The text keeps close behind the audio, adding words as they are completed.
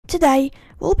Today,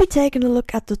 we'll be taking a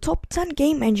look at the top 10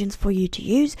 game engines for you to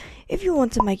use if you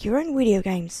want to make your own video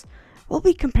games. We'll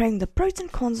be comparing the pros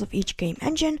and cons of each game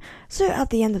engine, so at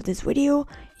the end of this video,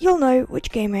 you'll know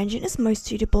which game engine is most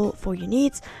suitable for your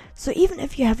needs, so even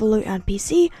if you have a low-end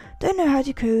PC, don't know how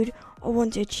to code, or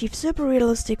want to achieve super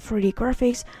realistic 3D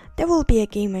graphics, there will be a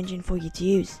game engine for you to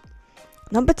use.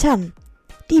 Number 10.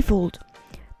 Defold.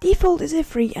 Defold is a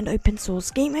free and open source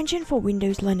game engine for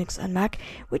Windows, Linux and Mac,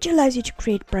 which allows you to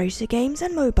create browser games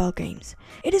and mobile games.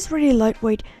 It is really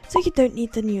lightweight, so you don't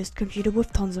need the newest computer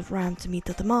with tons of RAM to meet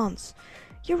the demands.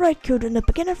 You write code in a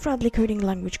beginner-friendly coding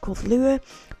language called Lua,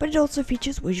 but it also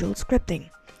features visual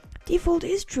scripting. Defold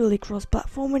is truly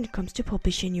cross-platform when it comes to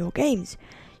publishing your games.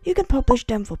 You can publish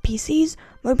them for PCs,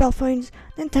 mobile phones,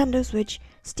 Nintendo Switch,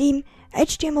 Steam,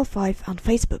 HTML5 and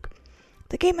Facebook.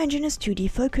 The game engine is 2D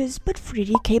focused but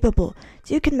 3D capable,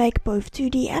 so you can make both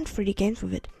 2D and 3D games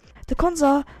with it. The cons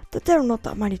are that there are not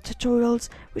that many tutorials,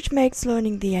 which makes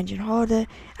learning the engine harder,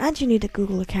 and you need a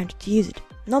Google account to use it.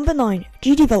 Number 9.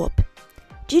 GDevelop.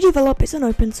 GDevelop is an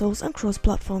open source and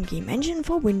cross-platform game engine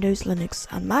for Windows, Linux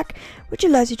and Mac, which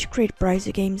allows you to create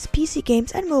browser games, PC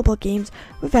games and mobile games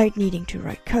without needing to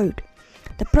write code.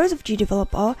 The pros of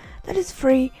GDevelop are that it's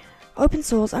free, open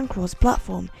source and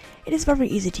cross-platform. It is very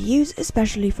easy to use,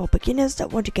 especially for beginners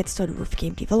that want to get started with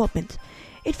game development.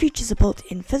 It features a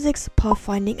built-in physics,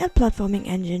 pathfinding and platforming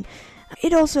engine.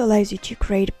 It also allows you to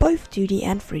create both 2D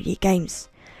and 3D games.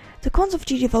 The cons of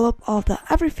GDevelop are that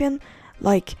everything,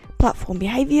 like platform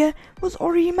behavior, was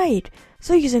already made,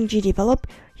 so using GDevelop,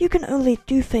 you can only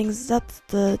do things that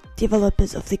the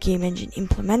developers of the game engine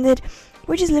implemented,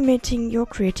 which is limiting your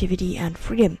creativity and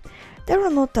freedom. There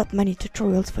are not that many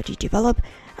tutorials for GDevelop,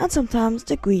 and sometimes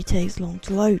the GUI takes long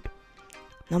to load.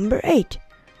 Number 8.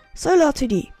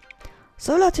 Solar2D.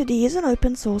 Solar2D is an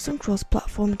open source and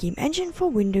cross-platform game engine for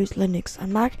Windows, Linux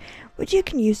and Mac, which you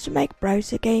can use to make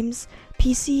browser games,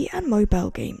 PC and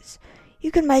mobile games.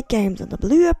 You can make games in the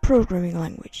Lua programming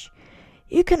language.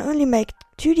 You can only make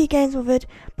 2D games with it,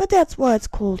 but that's why it's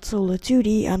called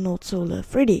Solar2D and not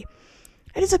Solar3D.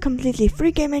 It is a completely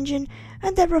free game engine,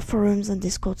 and there are forums and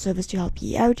Discord servers to help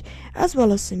you out, as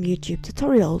well as some YouTube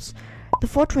tutorials.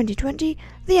 Before 2020,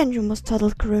 the engine was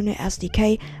titled Corona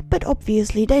SDK, but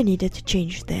obviously they needed to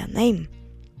change their name.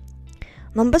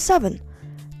 Number 7.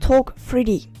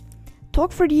 Talk3D.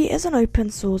 Talk3D is an open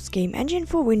source game engine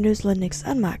for Windows, Linux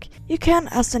and Mac. You can,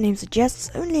 as the name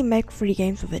suggests, only make 3D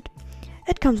games with it.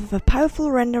 It comes with a powerful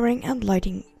rendering and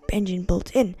lighting engine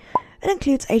built in. It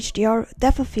includes HDR,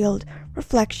 depth of field,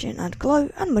 reflection and glow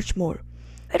and much more.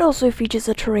 It also features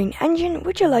a terrain engine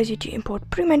which allows you to import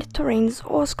pre-made terrains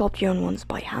or sculpt your own ones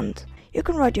by hand. You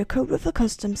can write your code with a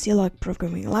custom C-like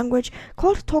programming language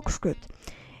called TalkScript.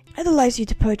 It allows you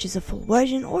to purchase a full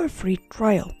version or a free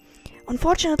trial.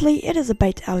 Unfortunately, it is a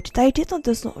bit outdated and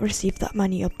does not receive that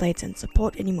many updates and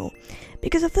support anymore.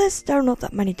 Because of this, there are not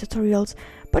that many tutorials,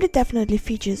 but it definitely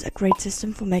features a great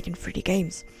system for making 3D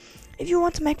games. If you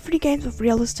want to make 3D games with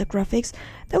realistic graphics,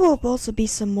 there will also be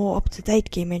some more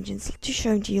up-to-date game engines to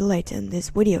show to you later in this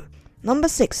video. Number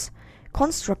 6.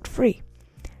 Construct3.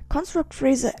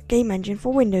 Construct3 is a game engine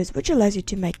for Windows which allows you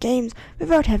to make games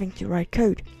without having to write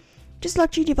code. Just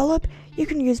like GDevelop, you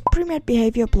can use pre-made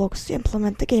behavior blocks to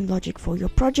implement the game logic for your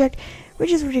project,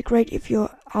 which is really great if you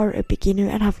are a beginner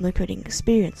and have no coding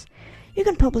experience. You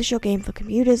can publish your game for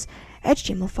computers,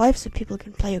 HTML5 so people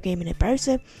can play your game in a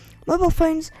browser, mobile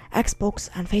phones, Xbox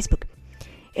and Facebook.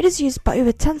 It is used by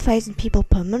over 10,000 people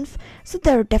per month, so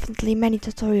there are definitely many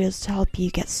tutorials to help you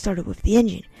get started with the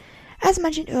engine. As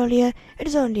mentioned earlier, it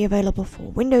is only available for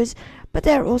Windows, but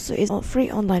there also is a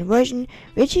free online version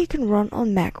which you can run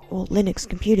on Mac or Linux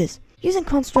computers. Using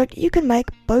Construct, you can make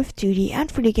both 2D and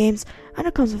 3D games, and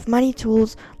it comes with many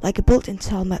tools like a built-in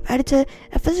tile map editor,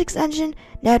 a physics engine,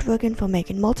 networking for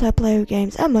making multiplayer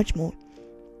games and much more.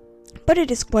 But it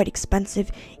is quite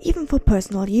expensive, even for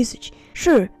personal usage.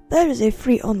 Sure, there is a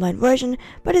free online version,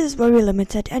 but it is very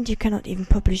limited and you cannot even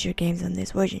publish your games in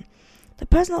this version. The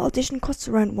personal edition costs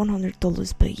around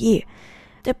 $100 per year.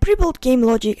 The pre-built game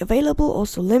logic available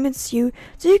also limits you,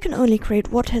 so you can only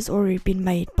create what has already been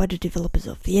made by the developers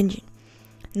of the engine.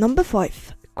 Number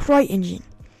 5. CryEngine.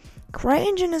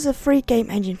 CryEngine is a free game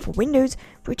engine for Windows,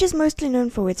 which is mostly known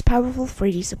for its powerful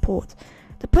 3D support.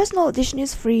 The personal edition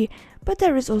is free, but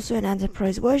there is also an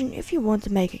enterprise version if you want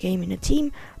to make a game in a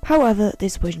team, however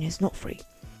this version is not free.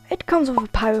 It comes with a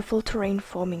powerful terrain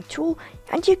forming tool,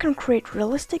 and you can create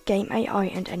realistic game AI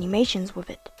and animations with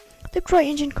it. The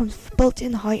CryEngine comes with a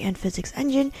built-in high-end physics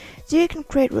engine, so you can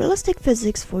create realistic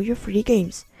physics for your 3D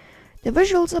games. The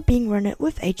visuals are being rendered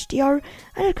with HDR,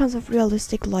 and it comes with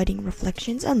realistic lighting,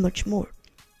 reflections and much more.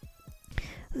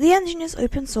 The engine is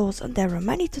open source and there are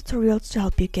many tutorials to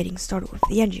help you getting started with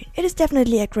the engine. It is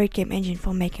definitely a great game engine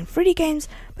for making 3D games,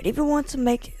 but if you want to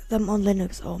make them on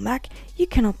Linux or Mac, you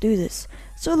cannot do this.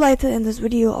 So later in this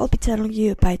video I'll be telling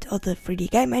you about other 3D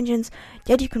game engines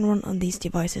that you can run on these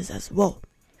devices as well.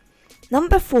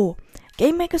 Number 4.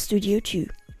 GameMaker Studio 2.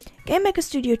 GameMaker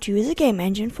Studio 2 is a game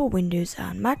engine for Windows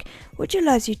and Mac which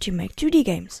allows you to make 2D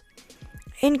games.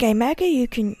 In GameMaker you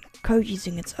can code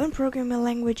using its own programming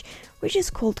language, which is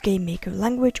called GameMaker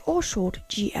Language, or short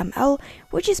GML,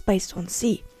 which is based on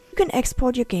C. You can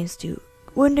export your games to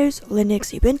Windows,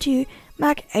 Linux, Ubuntu,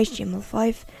 Mac,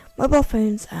 HTML5, mobile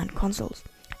phones and consoles.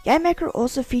 GameMaker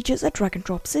also features a drag and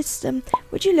drop system,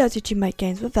 which allows you to make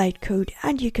games without code,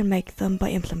 and you can make them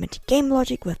by implementing game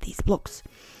logic with these blocks.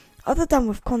 Other than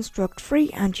with Construct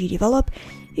 3 and GDevelop,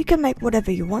 you can make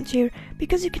whatever you want here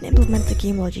because you can implement the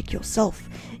game logic yourself.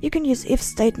 You can use if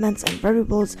statements and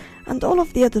variables and all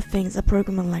of the other things a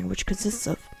programming language consists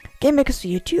of. GameMaker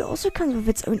Studio 2 also comes with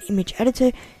its own image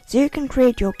editor, so you can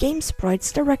create your game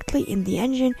sprites directly in the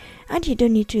engine and you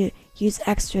don't need to use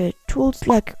extra tools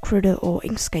like Godot or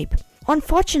Inkscape.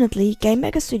 Unfortunately,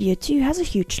 GameMaker Studio 2 has a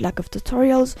huge lack of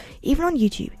tutorials, even on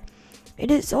YouTube. It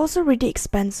is also really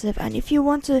expensive, and if you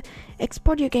want to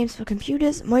export your games for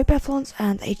computers, mobile phones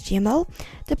and HTML,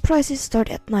 the prices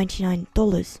start at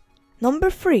 $99.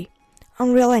 Number 3.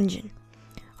 Unreal Engine.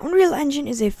 Unreal Engine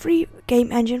is a free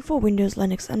game engine for Windows,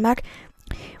 Linux and Mac,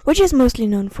 which is mostly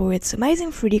known for its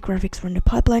amazing 3D graphics render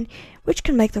pipeline, which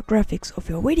can make the graphics of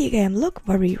your video game look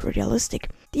very realistic.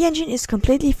 The engine is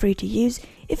completely free to use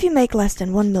if you make less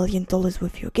than $1 million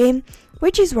with your game,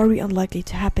 which is very unlikely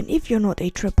to happen if you're not a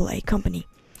AAA company.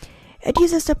 It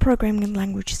uses the programming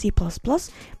language C++,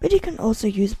 but you can also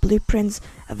use Blueprints,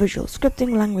 a visual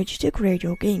scripting language, to create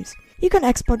your games. You can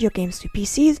export your games to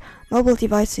PCs, mobile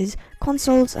devices,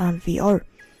 consoles and VR.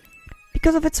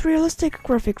 Because of its realistic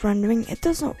graphic rendering, it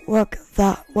does not work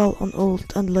that well on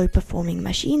old and low performing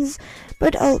machines,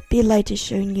 but I'll be later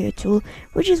showing you a tool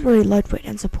which is very lightweight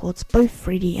and supports both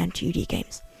 3D and 2D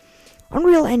games.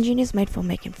 Unreal Engine is made for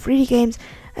making 3D games,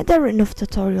 and there are enough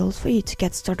tutorials for you to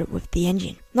get started with the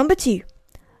engine. Number 2.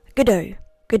 Godot.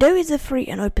 Godot is a free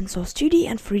and open source 2D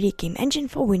and 3D game engine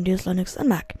for Windows, Linux and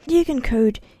Mac. You can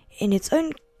code in its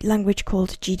own language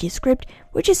called GDevelop,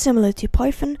 which is similar to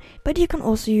Python, but you can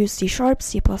also use C#,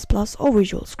 C++ or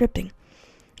visual scripting.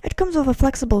 It comes with a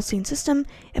flexible scene system,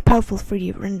 a powerful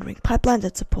 3D rendering pipeline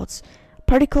that supports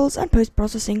particles and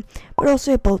post-processing, but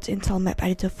also a built-in tilemap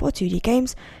editor for 2D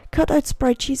games, cutout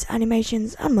sprite sheets,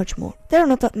 animations and much more. There are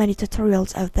not that many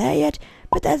tutorials out there yet,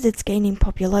 but as it's gaining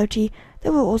popularity,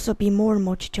 there will also be more and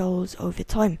more tutorials over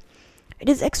time. It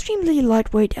is extremely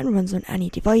lightweight and runs on any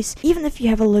device. Even if you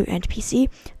have a low-end PC,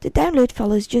 the download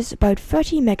file is just about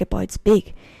 30 megabytes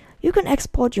big. You can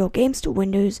export your games to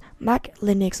Windows, Mac,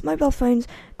 Linux, mobile phones,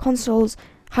 consoles.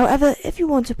 However, if you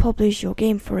want to publish your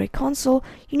game for a console,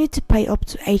 you need to pay up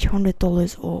to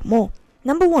 $800 or more.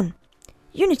 Number 1.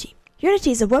 Unity. Unity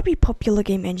is a very popular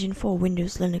game engine for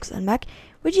Windows, Linux and Mac,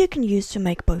 which you can use to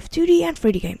make both 2D and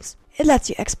 3D games. It lets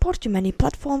you export to many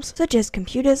platforms such as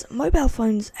computers, mobile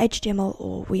phones, HTML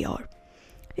or VR.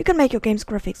 You can make your game's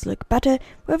graphics look better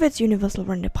with its universal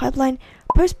render pipeline,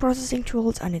 post-processing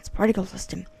tools and its particle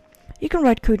system. You can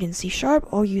write code in C#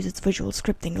 or use its visual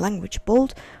scripting language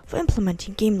Bold for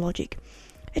implementing game logic.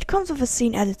 It comes with a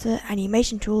scene editor,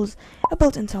 animation tools, a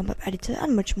built-in tilemap editor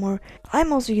and much more.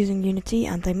 I'm also using Unity,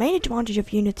 and the main advantage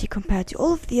of Unity compared to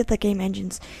all of the other game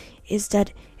engines is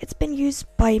that it's been used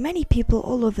by many people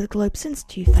all over the globe since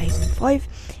 2005,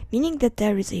 meaning that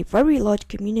there is a very large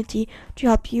community to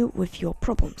help you with your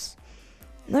problems.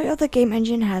 No other game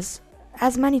engine has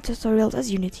as many tutorials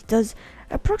as Unity does.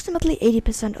 Approximately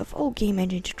 80% of all game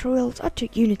engine tutorials are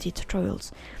Unity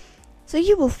tutorials, so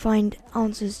you will find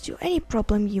answers to any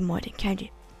problem you might encounter.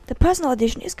 The personal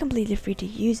edition is completely free to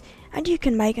use and you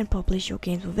can make and publish your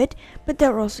games with it, but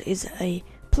there also is a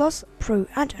Plus, Pro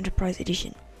and Enterprise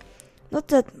edition. Not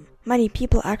that many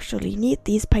people actually need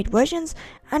these paid versions,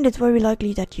 and it's very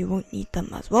likely that you won't need them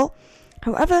as well.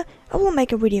 However, I will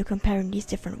make a video comparing these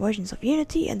different versions of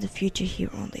Unity in the future here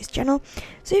on this channel,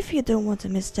 so if you don't want to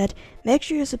miss that, make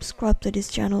sure you subscribe to this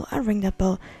channel and ring that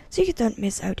bell so you don't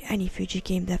miss out any future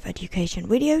game dev education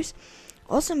videos.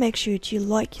 Also make sure to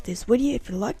like this video if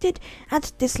you liked it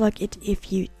and dislike it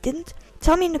if you didn't.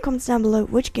 Tell me in the comments down below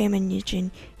which game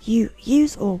engine you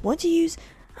use or want to use,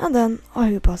 and then I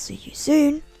hope I'll see you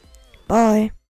soon. Bye.